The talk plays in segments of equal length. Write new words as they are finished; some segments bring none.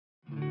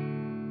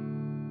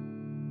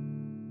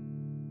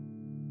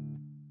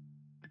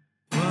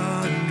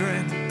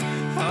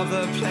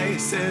the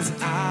places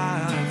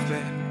I've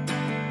been.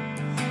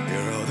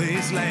 You're all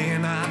these late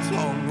nights,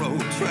 long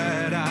roads,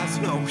 red-eyed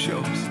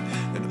snowshoes,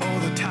 and all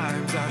the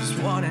times I just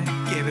wanna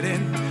give it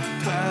in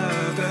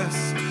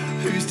purpose.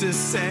 Who's to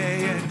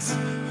say it's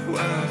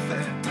worth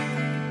it?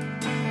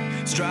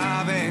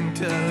 Striving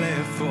to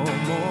live for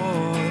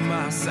more than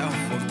myself,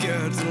 with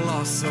goods and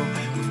loss, so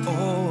with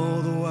all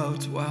the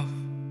world's wealth.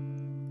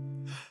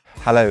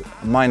 Hello,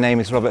 my name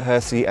is Robert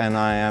Hersey and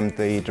I am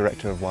the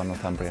director of Wild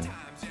Northumbrian.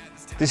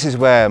 This is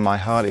where my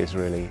heart is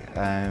really,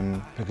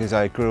 because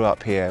I grew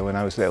up here when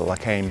I was little. I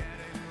came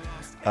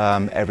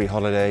every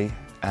holiday,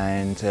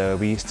 and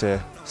we used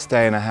to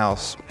stay in a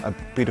house, a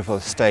beautiful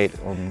estate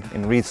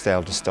in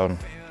Reedsdale, just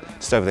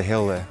over the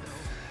hill there.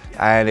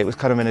 And it was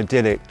kind of an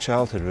idyllic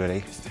childhood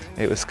really.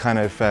 It was kind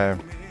of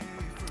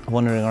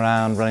wandering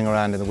around, running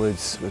around in the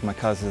woods with my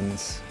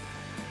cousins.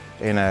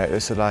 You know, it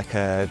was like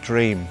a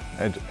dream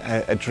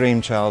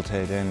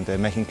childhood, and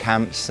making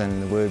camps in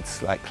the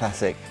woods, like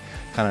classic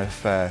kind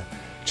of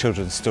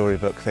children's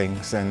storybook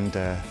things, and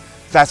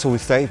that's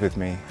always stayed with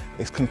me.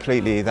 It's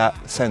completely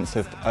that sense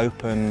of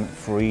open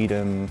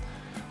freedom,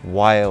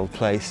 wild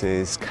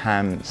places,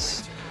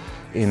 camps,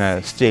 you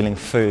know, stealing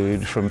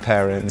food from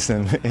parents,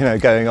 and you know,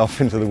 going off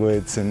into the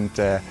woods, and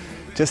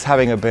just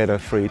having a bit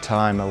of free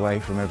time away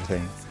from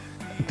everything.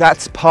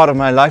 That's part of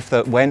my life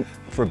that went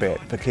for a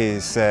bit,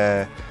 because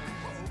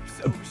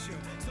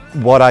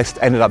what I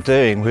ended up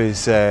doing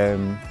was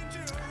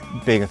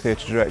being a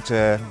theatre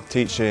director,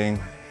 teaching,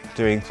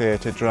 doing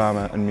theatre,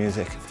 drama and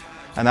music,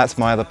 and that's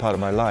my other part of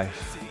my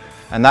life,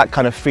 and that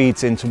kind of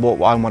feeds into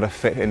what I want to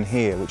fit in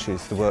here, which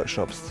is the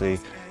workshops, the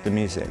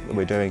music that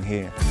we're doing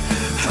here.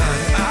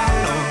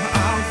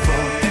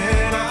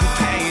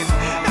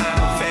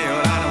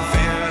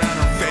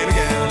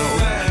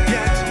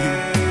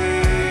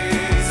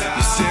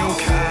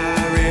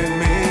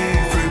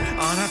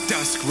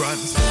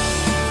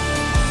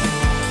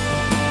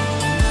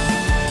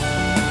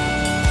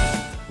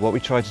 What we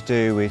tried to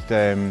do with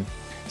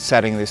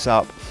setting this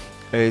up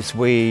is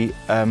we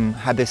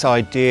had this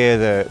idea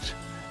that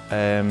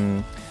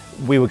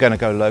we were going to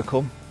go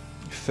local,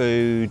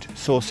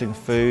 sourcing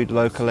food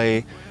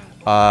locally.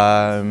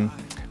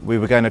 We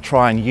were going to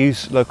try and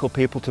use local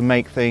people to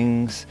make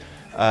things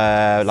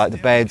like the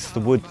beds,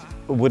 the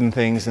wooden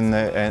things in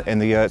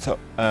the yurts.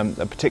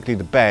 Particularly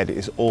the bed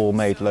is all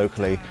made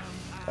locally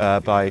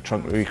by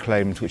Trunk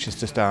Reclaimed, which is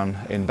just down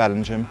in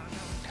Bellingham.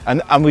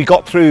 And we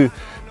got through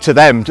to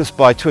them just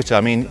by Twitter.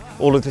 I mean,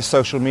 all of this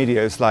social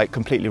media has like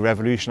completely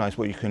revolutionised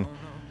what you can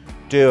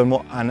do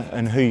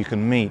and who you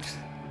can meet.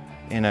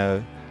 You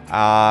know,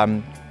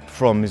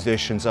 from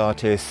musicians,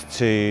 artists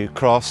to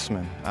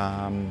craftsmen.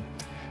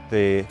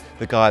 The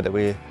guy that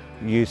we're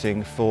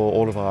using for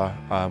all of our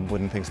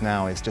wooden things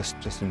now is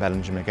just in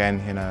Bellingham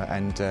again, you know,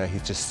 and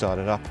he's just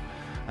started up,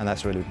 and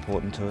that's really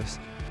important to us.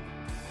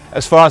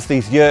 As far as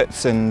these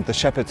yurts and the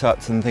shepherd's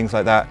huts and things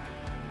like that,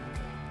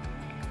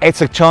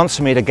 it's a chance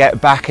for me to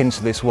get back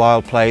into this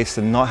wild place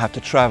and not have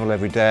to travel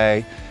every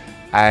day,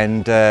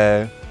 and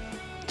to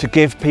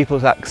give people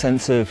that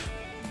sense of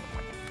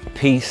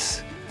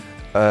peace,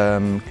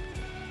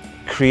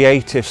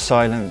 creative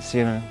silence,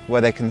 you know, where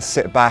they can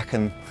sit back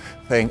and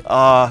think, you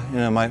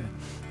know,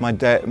 my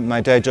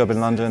day job in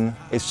London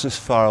is just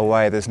far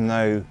away. There's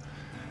no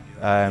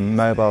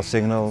mobile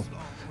signal.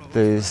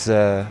 There's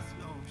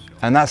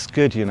and that's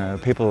good, you know.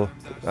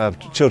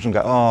 Children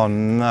go, oh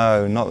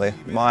no, not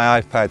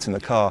my iPad's in the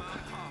car.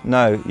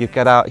 No, you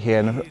get out here,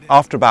 and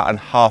after about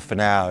half an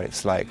hour,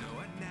 it's like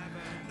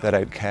they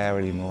don't care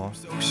anymore.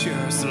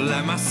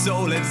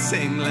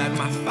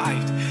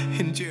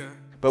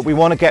 But we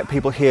want to get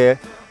people here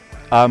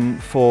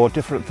for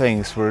different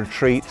things, for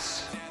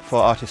retreats,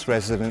 for artist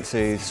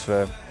residencies,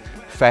 for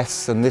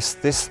fests, and this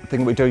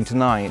thing we're doing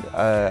tonight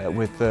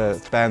with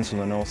the bands from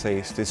the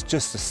northeast is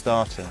just a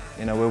starter.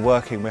 You know,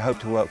 we hope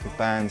to work with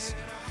bands,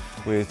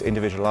 with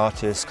individual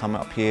artists, come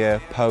up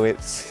here,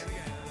 poets,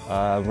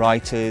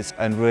 writers,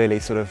 and really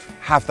sort of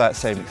have that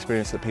same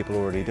experience that people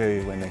already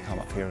do when they come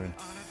up here and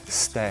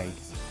stay.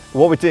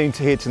 What we're doing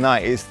here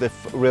tonight is the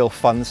real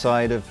fun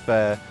side of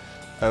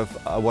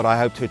what I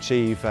hope to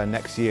achieve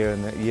next year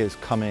and the years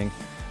coming,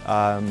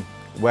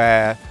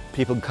 where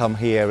people can come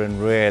here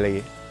and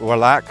really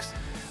relax.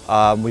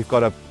 We've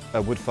got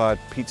a wood-fired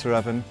pizza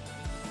oven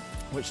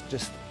which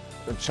just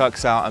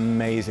chucks out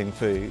amazing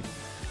food.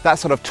 That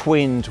sort of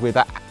twinned with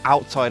that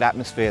outside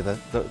atmosphere,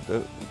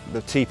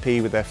 the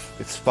teepee with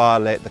its fire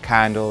lit, the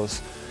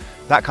candles,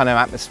 that kind of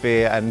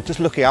atmosphere, and just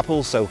looking up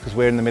also because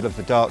we're in the middle of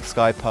the dark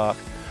sky park,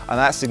 and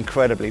that's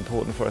incredibly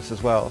important for us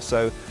as well.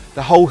 So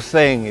the whole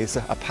thing is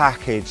a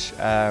package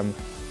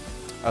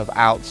of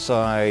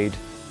outside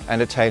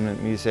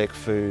entertainment, music,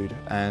 food,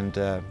 and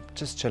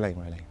just chilling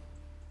really.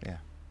 Yeah.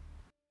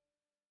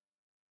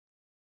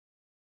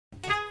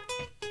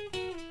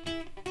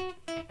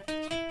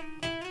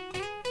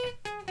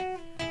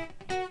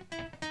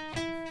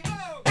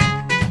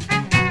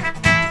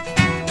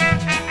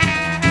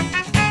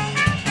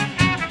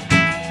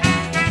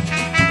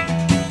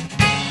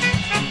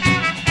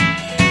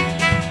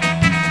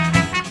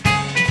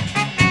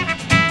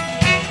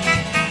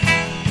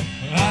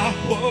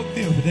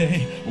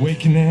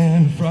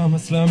 awakening from a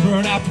slumber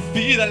and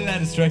apathy that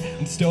led astray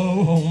and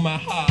stole my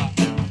heart.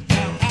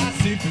 Now I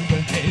see through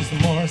the haze, the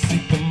more I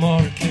seek, the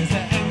more it clears. The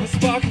endless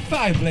spark of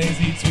fire blaze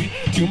each sweet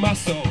to my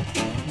soul.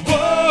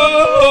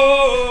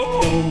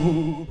 Whoa,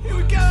 here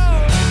we go!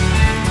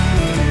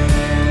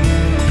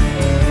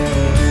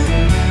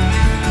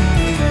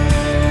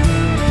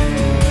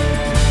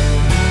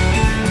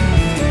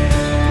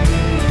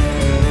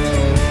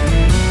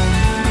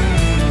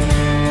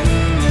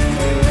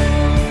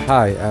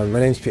 Hi, my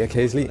name's Peter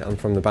Casely. I'm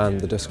from the band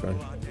The Dusk Run.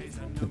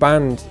 The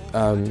band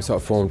sort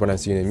of formed when I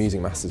was doing a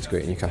music master's degree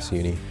at Newcastle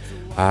Uni,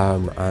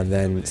 and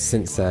then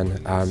since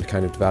then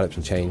kind of developed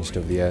and changed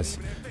over the years.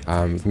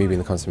 Me being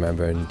the constant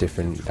member and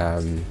different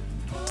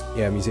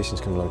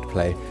musicians come along to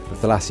play. But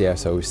for the last year or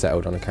so we've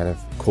settled on a kind of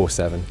core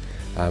 7.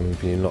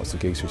 We've been doing lots of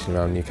gigs switching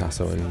around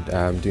Newcastle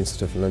and doing some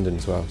stuff in London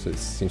as well, so it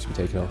seems to be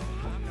taking off,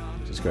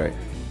 which is great.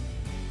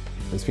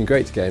 It's been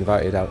great to get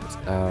invited out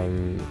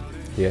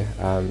here.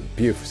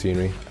 Beautiful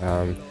scenery,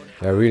 a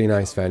really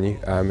nice venue,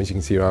 as you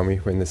can see around me.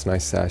 We're in this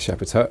nice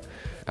shepherd's hut.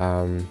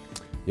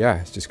 Yeah,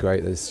 it's just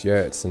great. There's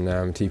yurts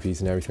and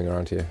teepees and everything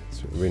around here.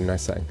 It's a really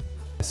nice setting.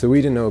 So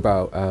we didn't know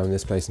about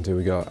this place until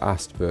we got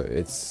asked, but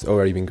it's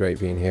already been great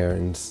being here,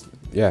 and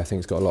yeah, I think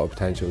it's got a lot of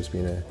potential as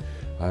being a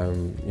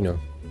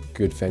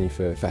good venue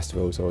for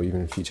festivals or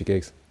even future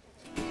gigs.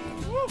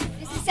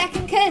 This is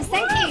second curse,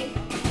 thank you.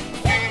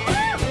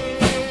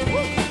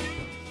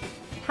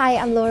 Hi,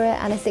 I'm Laura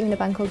and I sing in a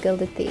band called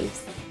Gilded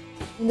Thieves.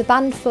 The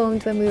band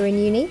formed when we were in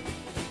uni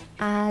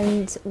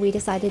and we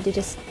decided to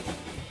just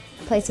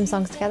play some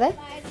songs together,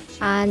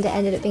 and it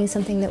ended up being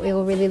something that we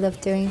all really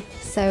loved doing.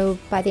 So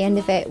by the end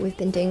of it we've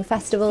been doing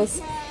festivals.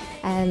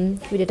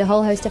 We did a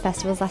whole host of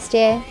festivals last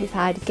year. We've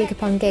had gig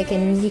upon gig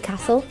in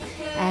Newcastle,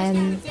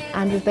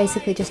 and we've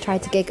basically just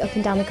tried to gig up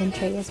and down the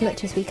country as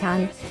much as we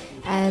can,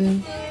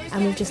 and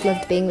we've just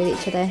loved being with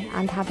each other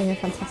and having a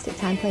fantastic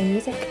time playing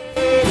music.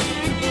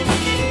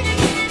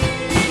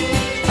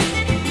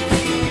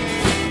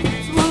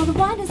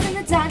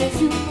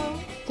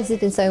 This has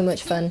been so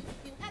much fun.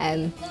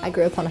 I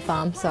grew up on a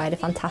farm, so I had a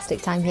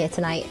fantastic time here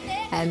tonight.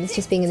 It's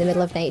just being in the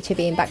middle of nature,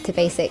 being back to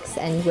basics,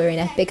 and we're in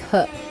a big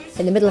hut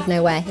in the middle of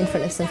nowhere in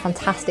front of some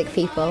fantastic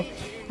people,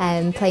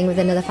 playing with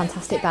another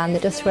fantastic band, the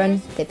Dusk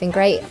Run. They've been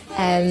great,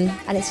 and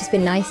it's just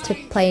been nice to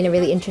play in a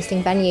really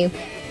interesting venue.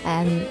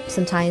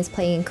 Sometimes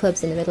playing in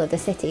clubs in the middle of the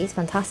city is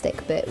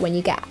fantastic, but when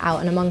you get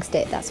out and amongst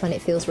it, that's when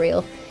it feels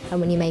real, and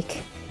when you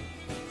make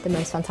the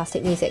most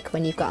fantastic music,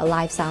 when you've got a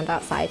live sound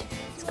outside,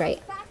 it's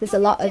great. There's a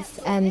lot of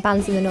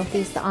bands in the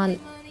northeast that aren't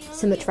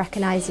so much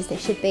recognised as they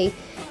should be,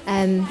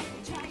 and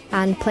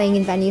playing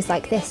in venues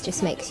like this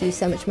just makes you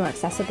so much more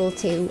accessible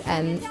to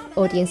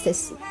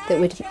audiences that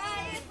would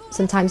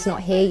sometimes not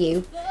hear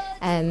you.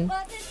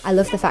 I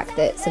love the fact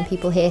that some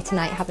people here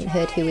tonight haven't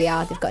heard who we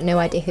are, they've got no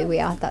idea who we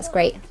are. That's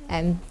great.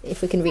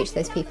 If we can reach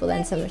those people,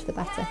 then so much the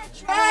better.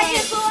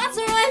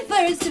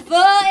 First of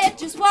all, it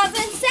just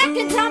wasn't.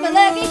 Second time I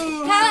love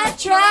you. I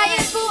try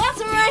it, but what's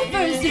right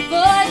first of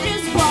all, I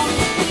just want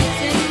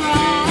it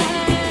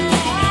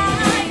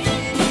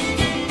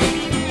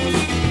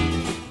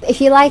right. If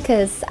you like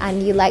us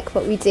and you like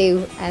what we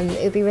do,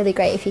 it would be really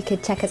great if you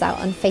could check us out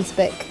on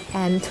Facebook,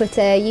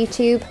 Twitter,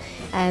 YouTube.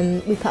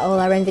 We put all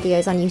our own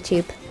videos on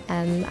YouTube,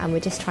 and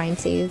we're just trying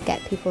to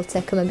get people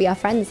to come and be our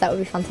friends. That would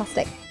be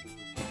fantastic.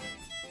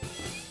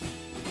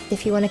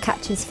 If you want to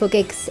catch us for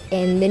gigs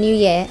in the new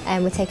year,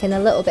 we're taking a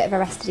little bit of a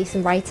rest to do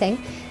some writing,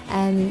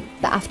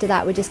 but after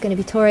that we're just going to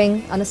be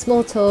touring on a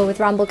small tour with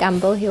Ramble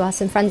Gamble, who are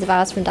some friends of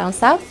ours from down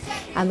south,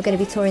 and we're going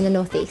to be touring the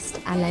northeast,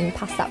 and then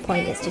past that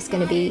point it's just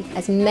going to be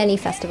as many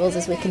festivals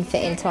as we can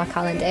fit into our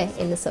calendar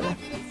in the summer.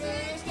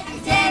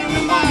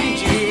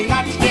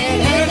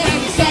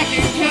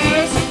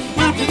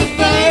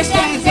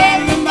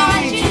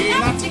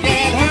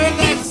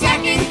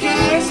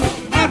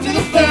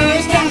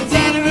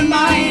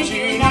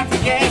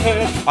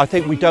 I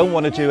think we don't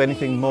want to do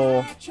anything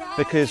more,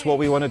 because what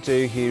we want to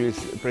do here is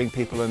bring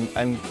people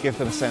and give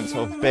them a sense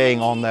of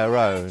being on their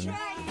own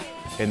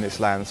in this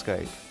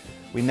landscape.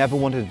 We never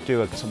wanted to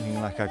do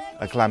something like a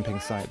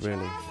glamping site,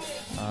 really.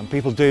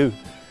 People do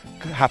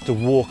have to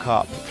walk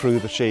up through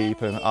the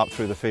sheep and up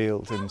through the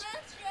fields and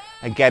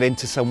get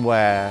into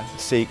somewhere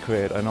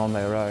secret and on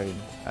their own,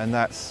 and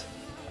that's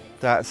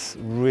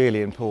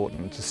really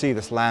important. To see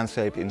this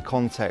landscape in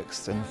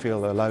context and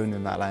feel alone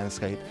in that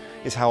landscape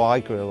is how I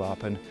grew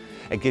up, and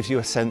it gives you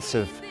a sense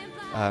of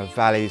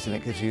valleys, and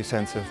it gives you a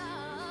sense of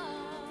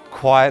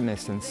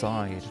quietness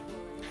inside.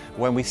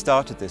 When we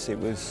started this, it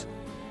was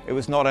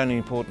not only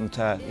important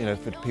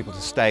for people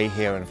to stay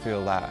here and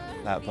feel that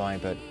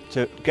vibe, but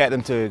to get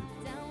them to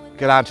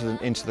get out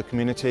into the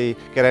community,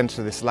 get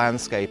into this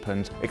landscape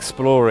and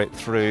explore it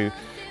through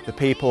the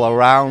people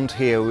around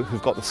here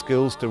who've got the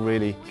skills to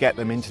really get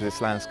them into this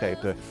landscape.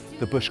 The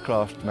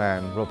bushcraft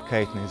man, Rob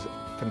Caton, is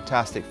a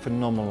fantastic,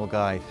 phenomenal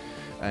guy,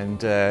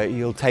 and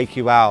he'll take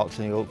you out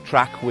and he'll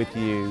track with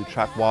you,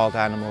 track wild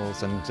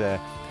animals, and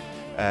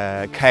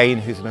Kane,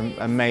 who's an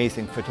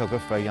amazing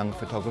photographer, a young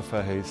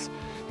photographer who's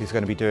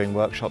going to be doing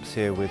workshops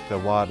here with the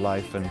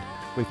wildlife, and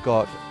We've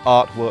got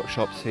art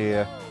workshops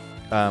here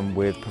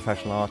with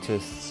professional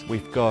artists.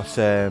 We've got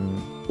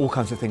all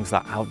kinds of things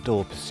like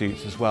outdoor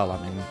pursuits as well.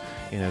 I mean,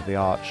 you know, the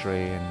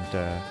archery and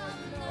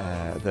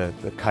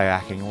the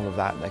kayaking, all of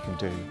that they can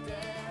do.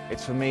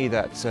 It's for me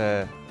that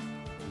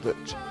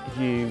that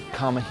you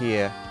come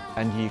here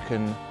and you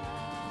can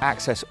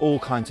access all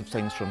kinds of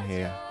things from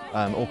here,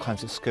 all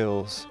kinds of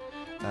skills,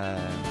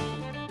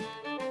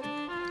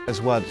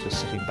 as well as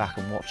just sitting back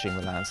and watching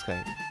the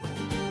landscape.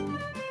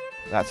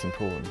 That's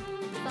important.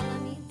 Follow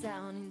me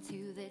down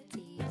into the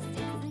deep.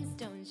 Sticks and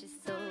stones, your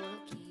soul will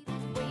keep.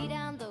 Way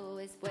down low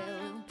is where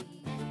we'll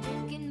be.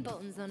 Broken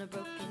bones on a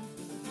broken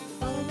feet.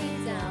 Follow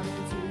me down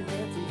into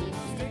the deep.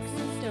 Sticks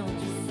and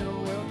stones, your soul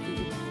will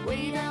keep.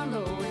 Way down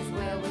low is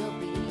where we'll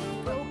be.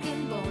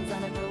 Broken bones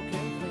on a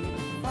broken feet.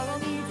 Follow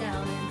me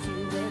down into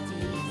the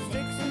deep.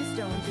 Sticks and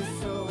stones, your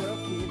soul will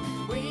keep.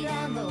 Way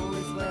down low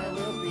is where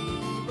we'll be.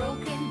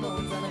 Broken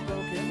bones on a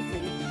broken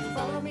feet.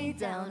 Follow me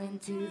down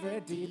into the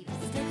deep.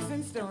 Sticks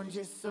and stones,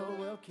 your soul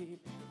will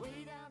keep.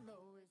 Way down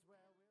low.